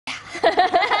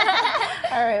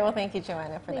All right, well, thank you,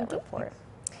 Joanna, for that report.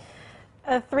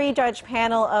 A three-judge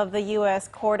panel of the U.S.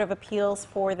 Court of Appeals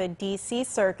for the D.C.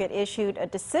 Circuit issued a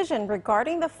decision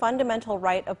regarding the fundamental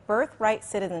right of birthright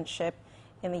citizenship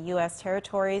in the U.S.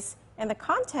 territories, and the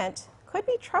content could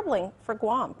be troubling for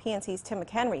Guam. PNC's Tim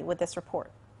McHenry with this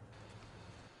report.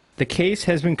 The case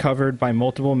has been covered by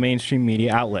multiple mainstream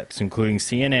media outlets, including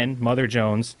CNN, Mother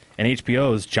Jones, and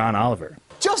HBO's John Oliver.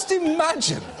 Just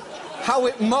imagine how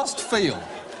it must feel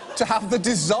to have the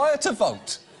desire to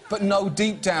vote, but know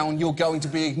deep down you're going to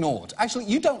be ignored. Actually,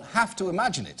 you don't have to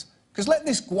imagine it, because let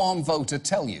this Guam voter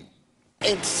tell you.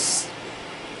 It's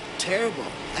terrible.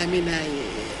 I mean,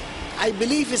 I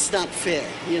believe it's not fair,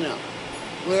 you know.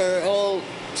 We're all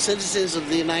citizens of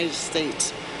the United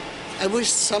States. I wish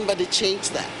somebody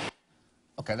changed that.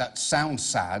 OK, that sounds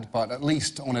sad, but at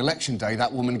least on election day,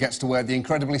 that woman gets to wear the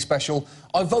incredibly special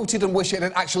 "I voted and wish it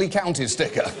had actually counted"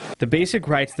 sticker. The basic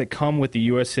rights that come with the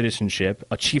U.S. citizenship,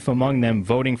 a chief among them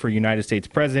voting for United States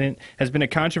president, has been a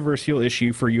controversial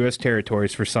issue for U.S.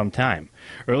 territories for some time.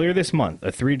 Earlier this month,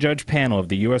 a three-judge panel of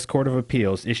the U.S. Court of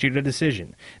Appeals issued a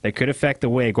decision that could affect the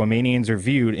way Guamanians are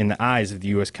viewed in the eyes of the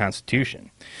U.S.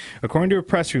 Constitution. According to a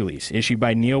press release issued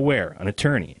by Neil Ware, an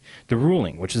attorney, the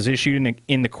ruling, which was issued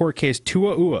in the court case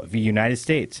Tua v. United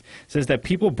States, says that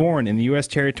people born in the U.S.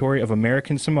 territory of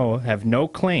American Samoa have no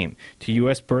claim to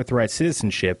U.S. birthright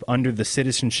citizenship under the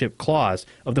Citizenship Clause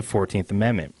of the 14th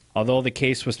Amendment. Although the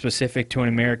case was specific to an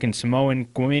American Samoan,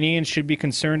 Guamanians should be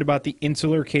concerned about the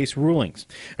insular case rulings,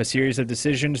 a series of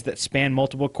decisions that span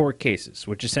multiple court cases,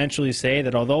 which essentially say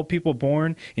that although people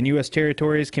born in U.S.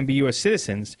 territories can be U.S.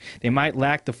 citizens, they might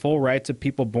lack the full rights of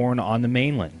people born on the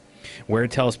mainland. Where it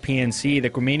tells PNC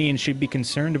that Guamanians should be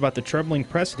concerned about the troubling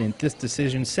precedent this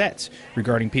decision sets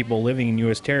regarding people living in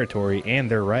U.S. territory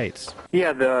and their rights.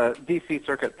 Yeah, the D.C.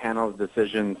 Circuit panel's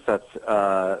decision sets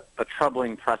a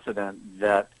troubling precedent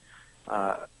that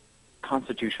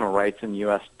constitutional rights in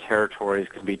U.S. territories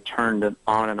can be turned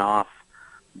on and off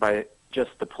by just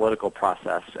the political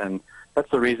process. And that's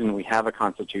the reason we have a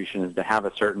constitution, is to have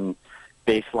a certain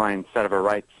baseline set of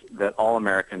rights that all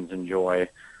Americans enjoy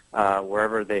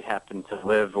wherever they happen to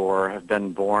live or have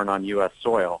been born on U.S.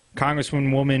 soil.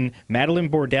 Congresswoman Madeline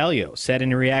Bordallo said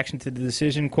in reaction to the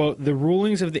decision, quote, "The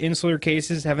rulings of the insular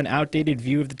cases have an outdated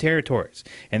view of the territories,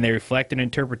 and they reflect an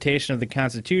interpretation of the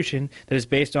Constitution that is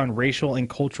based on racial and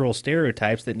cultural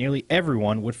stereotypes that nearly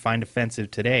everyone would find offensive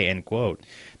today," end quote.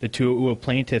 The two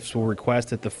plaintiffs will request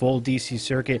that the full D.C.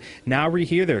 Circuit now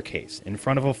rehear their case in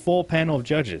front of a full panel of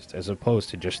judges as opposed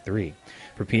to just three.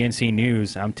 For PNC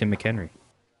News, I'm Tim McHenry.